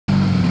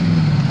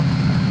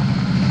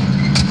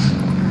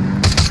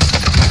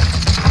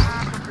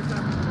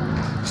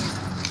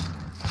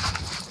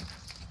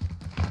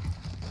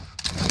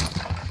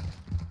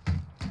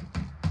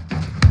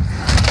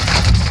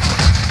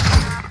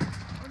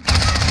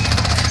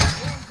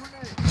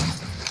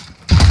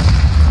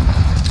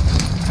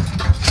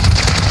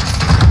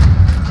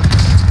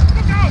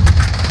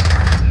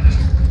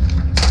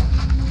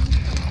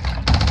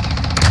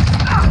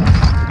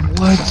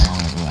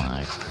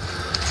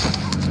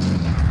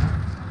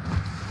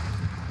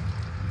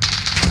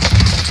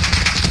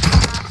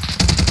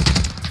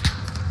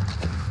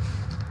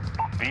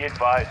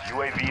advised,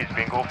 UAV is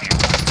bingo fuel.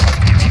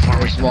 TV for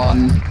There's resupply.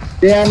 one.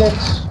 Damn it!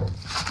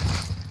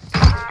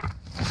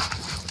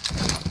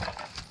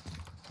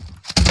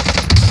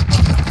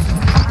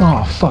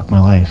 Oh, fuck my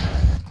life.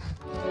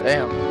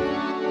 Damn.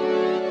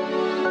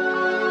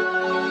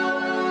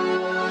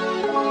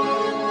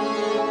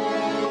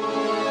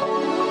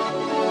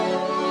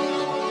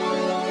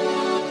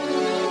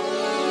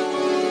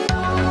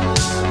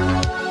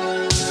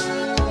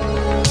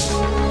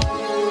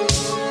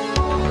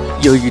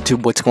 Yo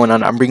YouTube, what's going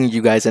on? I'm bringing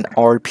you guys an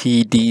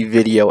RPD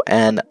video,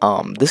 and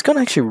this gun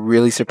actually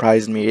really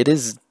surprised me. It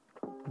is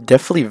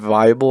definitely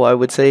viable, I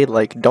would say.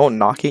 Like, don't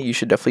knock it, you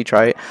should definitely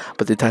try it.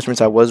 But the attachments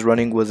I was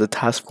running was a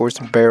task force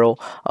barrel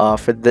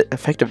for the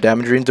effective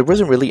damage range. There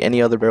wasn't really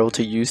any other barrel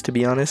to use, to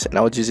be honest, and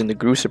I was using the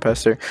GRU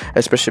suppressor,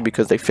 especially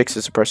because they fixed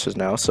the suppressors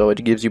now, so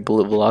it gives you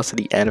bullet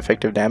velocity and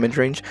effective damage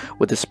range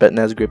with the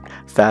Spetsnaz grip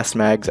fast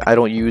mags. I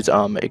don't use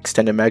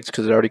extended mags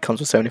because it already comes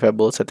with 75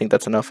 bullets. I think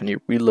that's enough, and you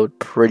reload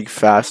pretty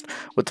fast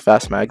with the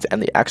fast mags and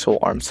the actual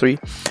Arms 3.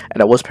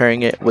 And I was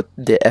pairing it with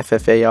the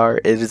FFAR.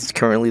 It is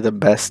currently the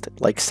best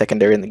like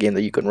secondary in the game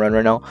that you can run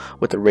right now,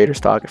 with the Raider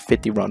stock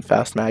 50 round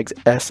fast mags,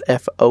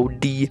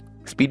 SFOD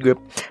speed grip,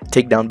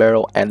 takedown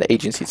barrel, and the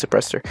agency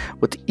suppressor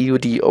with the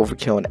EOD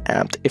overkill and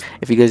amped.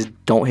 If you guys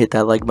don't hit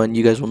that like button,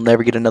 you guys will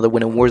never get another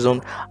win in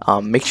Warzone.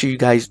 Make sure you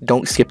guys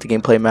don't skip the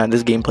gameplay, man.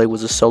 This gameplay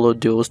was a solo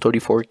duo,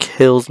 34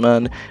 kills,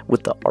 man,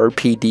 with the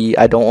RPD.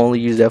 I don't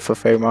only use the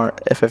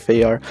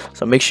FFAR,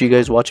 so make sure you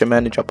guys watch it,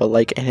 man, and drop a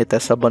like and hit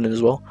that sub button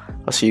as well.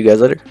 I'll see you guys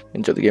later.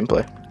 Enjoy the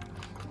gameplay.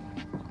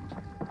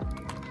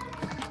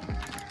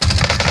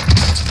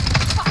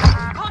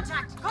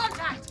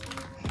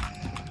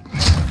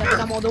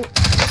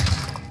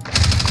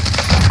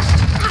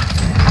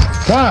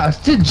 Ah,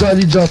 still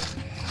jolly job.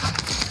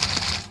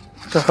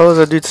 What the hell is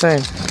that dude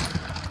saying?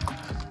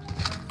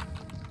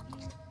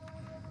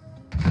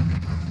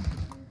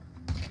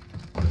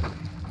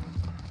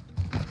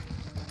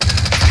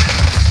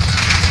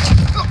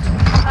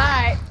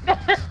 Alright.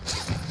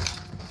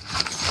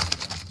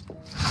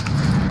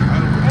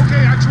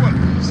 Okay, actual.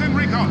 Send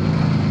recon.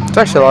 There's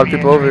actually a lot of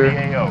people over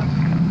here.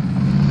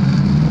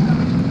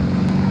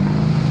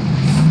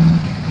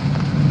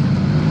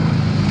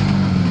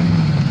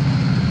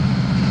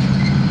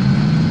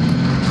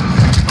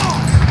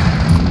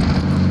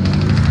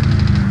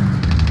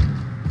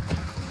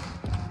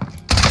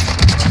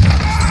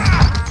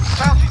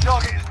 Bounty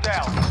target is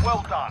down.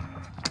 Well done.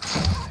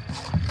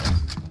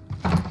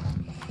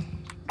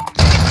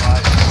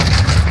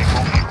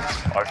 Bingo fuel.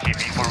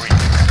 RTV for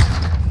resupply.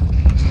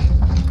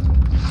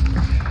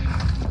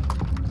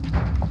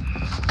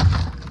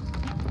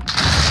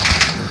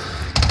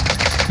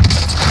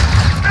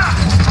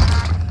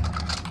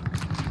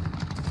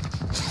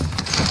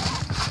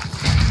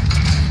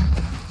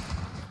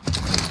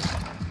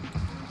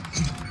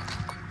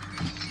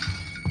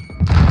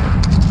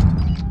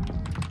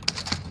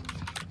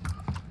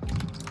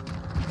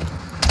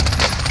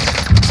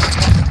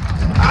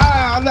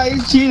 Ah, now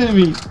he's cheating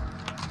me.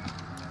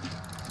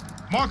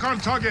 Mark on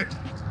target.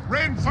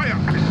 Rain fire.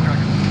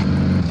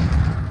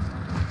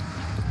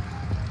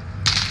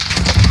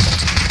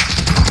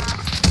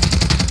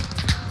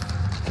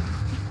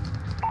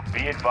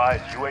 Be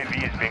advised,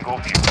 UAV is bingo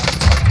fuel.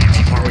 RTV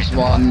for There's resupply.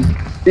 one.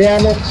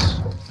 Damn it!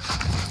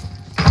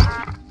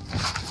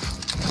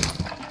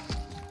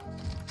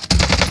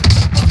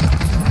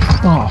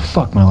 Oh,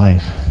 fuck my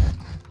life.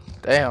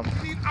 Damn.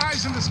 Need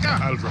eyes in the sky.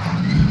 Aldra.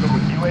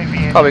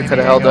 UAV Probably could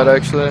have held that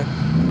actually.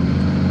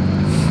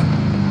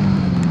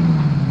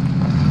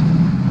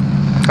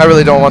 I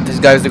really don't want these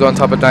guys to go on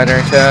top of diner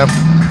and camp.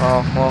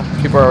 Oh,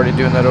 well, people are already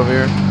doing that over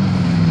here.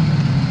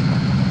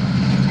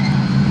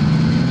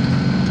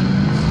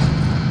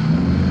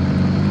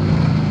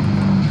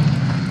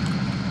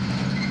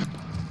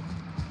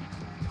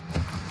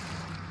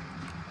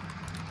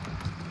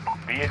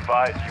 Be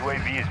advised,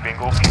 UAV is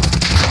bingo fuel.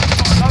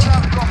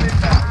 Loadout drop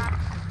inbound.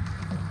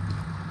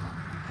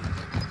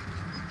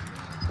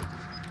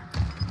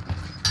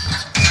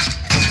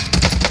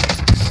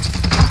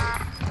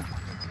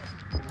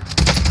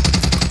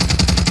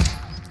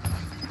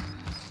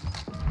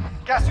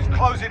 Gas is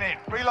closing in.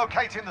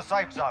 Relocating the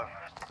safe zone.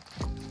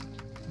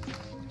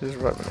 Just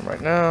revving them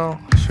right now.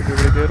 Should be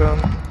really good on.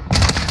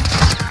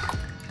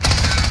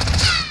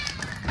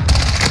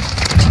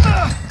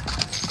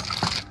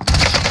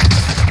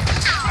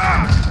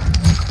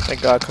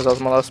 Thank God, because that was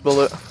my last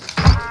bullet.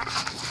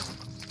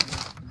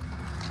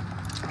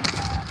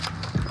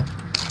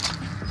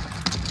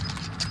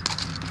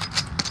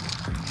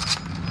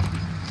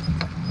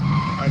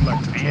 I'd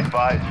like to Be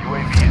advised,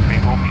 UAV is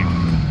bingo fuel.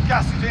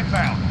 Gas is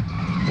inbound.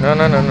 No.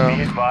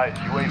 Be advised,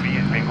 UAV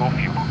is bingo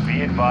fuel.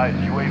 Be advised,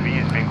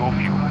 UAV is bingo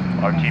fuel.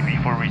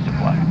 RTV for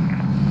resupply.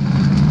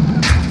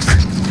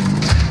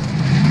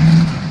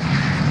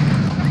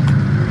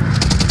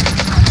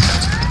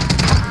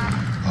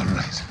 All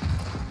right.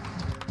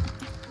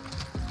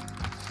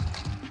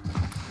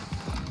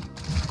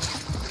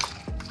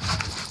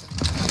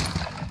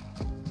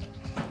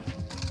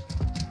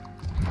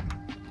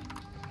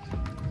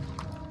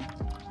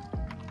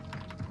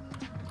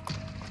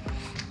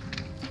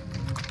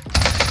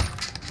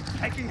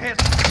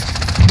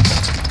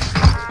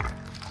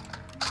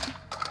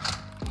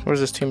 Where's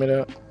this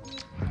teammate at?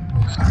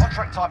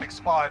 Contract time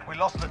expired. We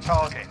lost the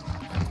target.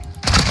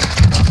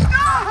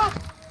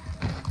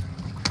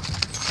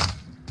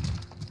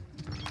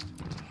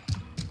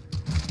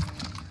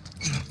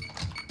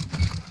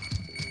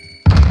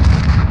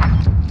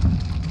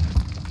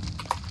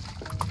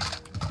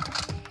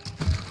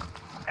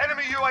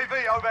 Enemy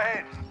UAV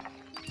overhead.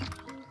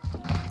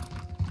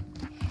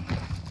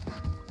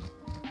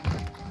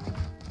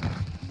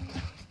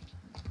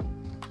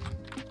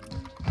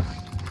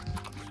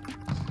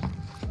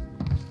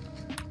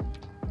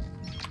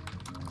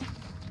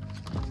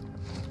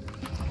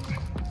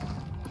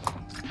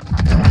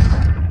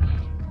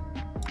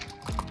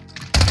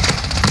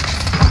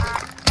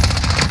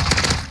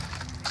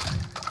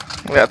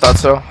 Yeah, I thought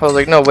so. I was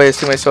like, no way, his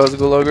teammate still has a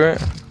gulag,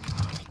 right?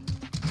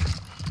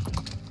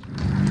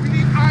 We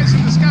need eyes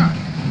in the sky.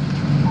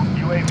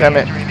 UAV Damn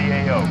it. entering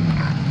the AO.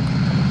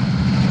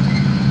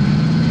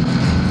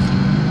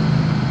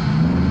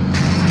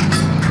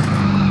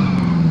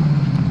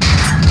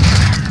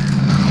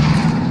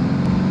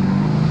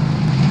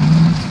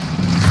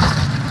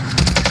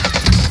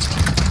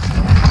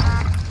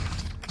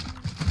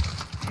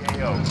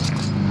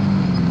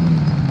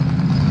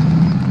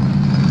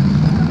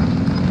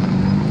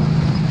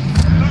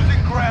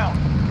 Losing ground.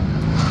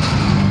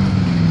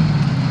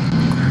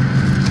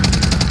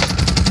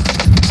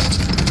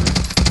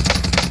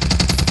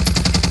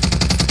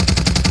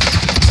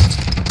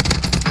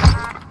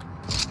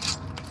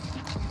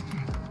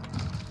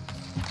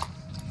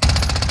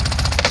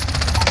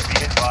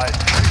 Be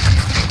advised.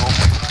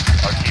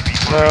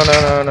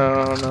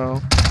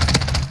 No.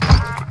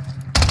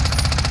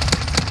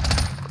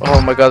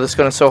 Oh my god, this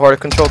gun is so hard to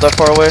control that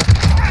far away.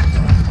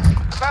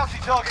 Bounty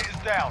target is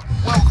down.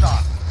 Well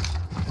done.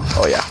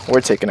 Oh yeah,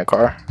 we're taking a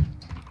car.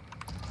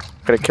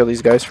 Gotta kill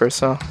these guys first,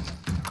 though.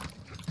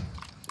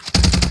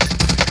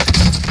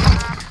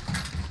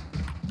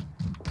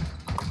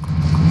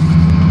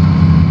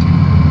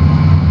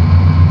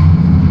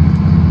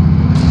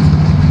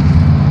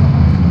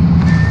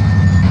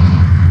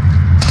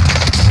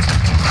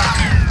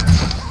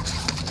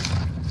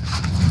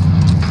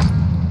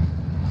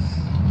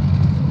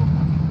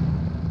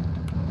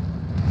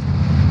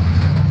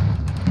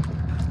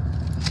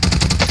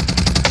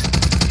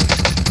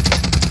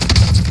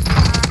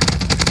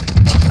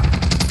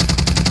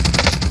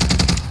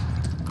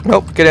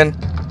 Nope, get in.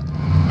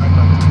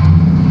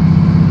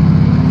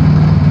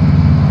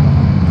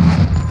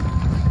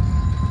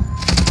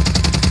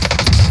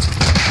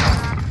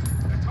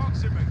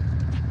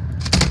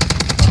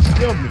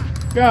 Kill me.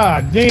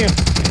 God damn.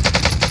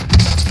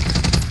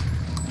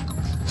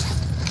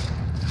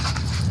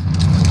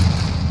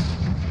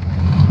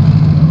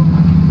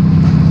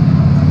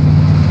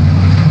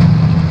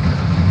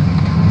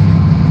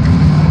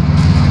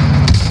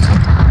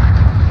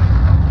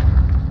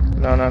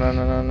 No.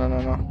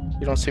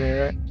 You don't see me,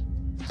 right?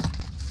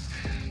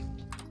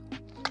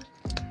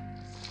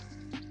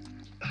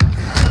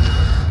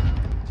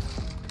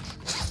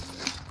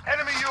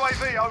 Enemy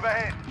UAV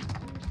overhead.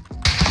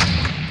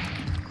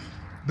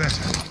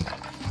 Better.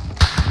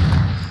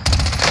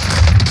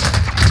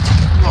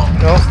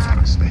 Nope.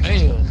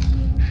 Damn.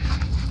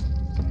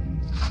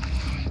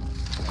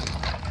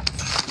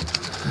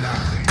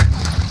 Nothing.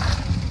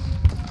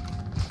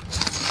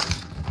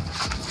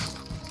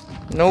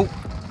 Nope.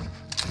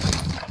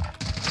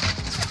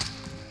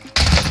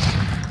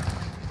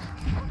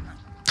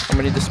 I'm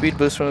gonna need the speed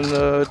boost from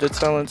the Dead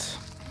Silence.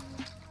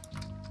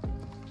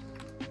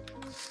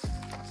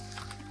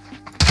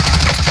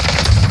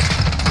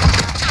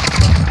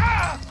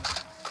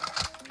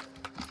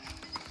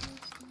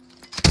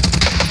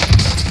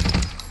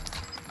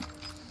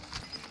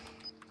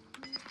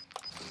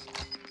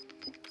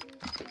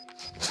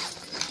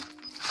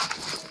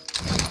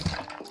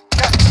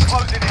 Gas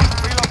closing in.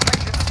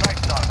 Relocating the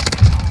safe zone.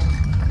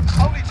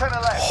 Only 10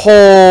 left.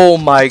 Oh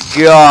my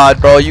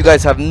god, bro. You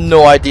guys have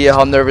no idea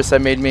how nervous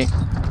that made me.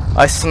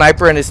 A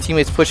sniper and his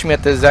teammates pushed me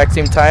at the exact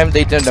same time.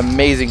 They did an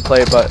amazing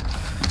play, but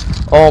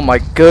oh my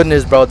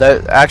goodness, bro.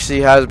 That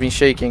actually has me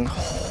shaking.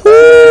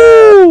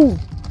 Woo!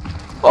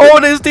 Oh,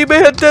 and his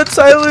teammate had Dead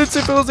Silence.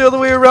 If it was the other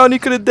way around, he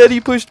could have dead.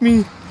 He pushed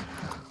me.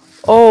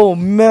 Oh,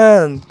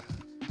 man.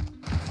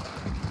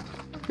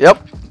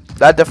 Yep.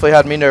 That definitely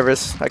had me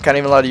nervous. I can't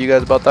even lie to you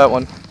guys about that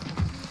one.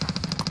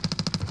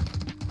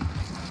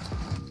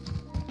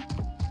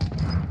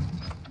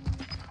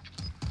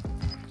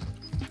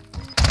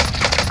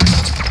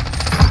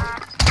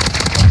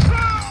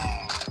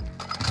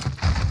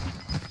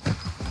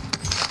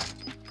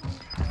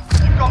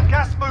 You've got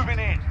gas moving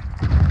in.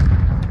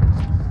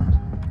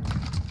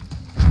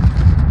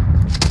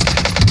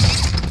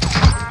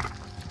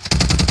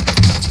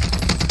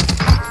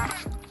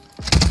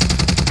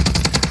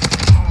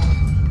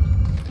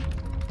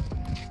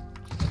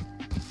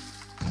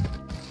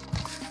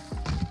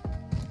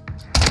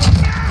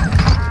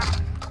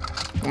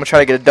 I'm gonna try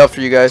to get a dub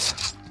for you guys.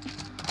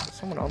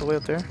 Someone all the way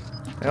up there?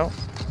 No.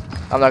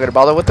 I'm not gonna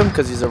bother with him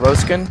because he's a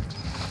roast skin.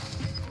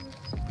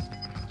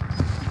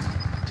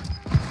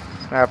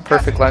 I have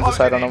perfect lines of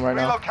sight on him right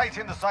now.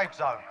 Relocating the safe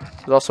zone.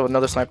 There's also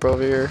another sniper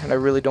over here, and I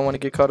really don't want to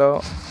get caught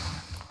out.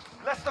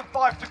 Less than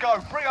 5 to go.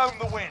 Bring home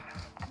the win.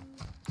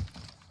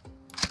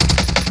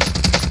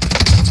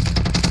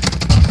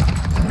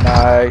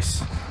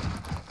 Nice.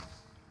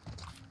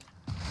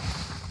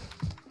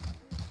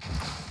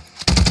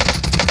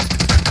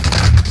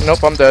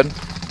 Nope, I'm dead.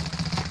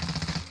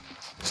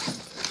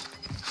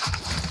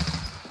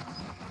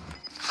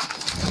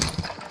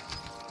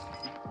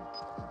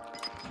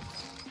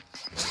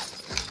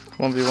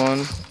 One v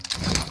one.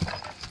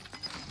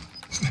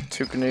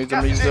 2 grenades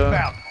on me.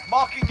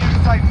 Marking new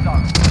safe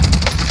zone.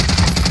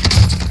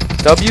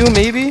 W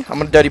maybe? I'm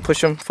gonna daddy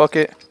push him. Fuck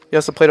it. He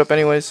has to plate up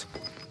anyways.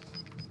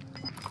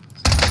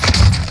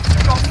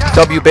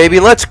 W baby,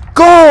 let's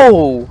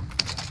go!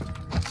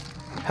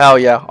 Hell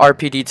yeah,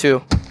 RPD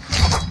 2.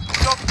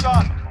 Job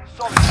done.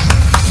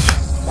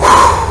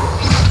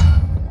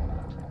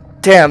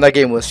 Damn, that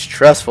game was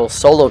stressful.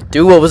 Solo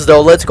duos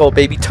though, let's go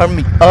baby, turn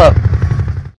me up.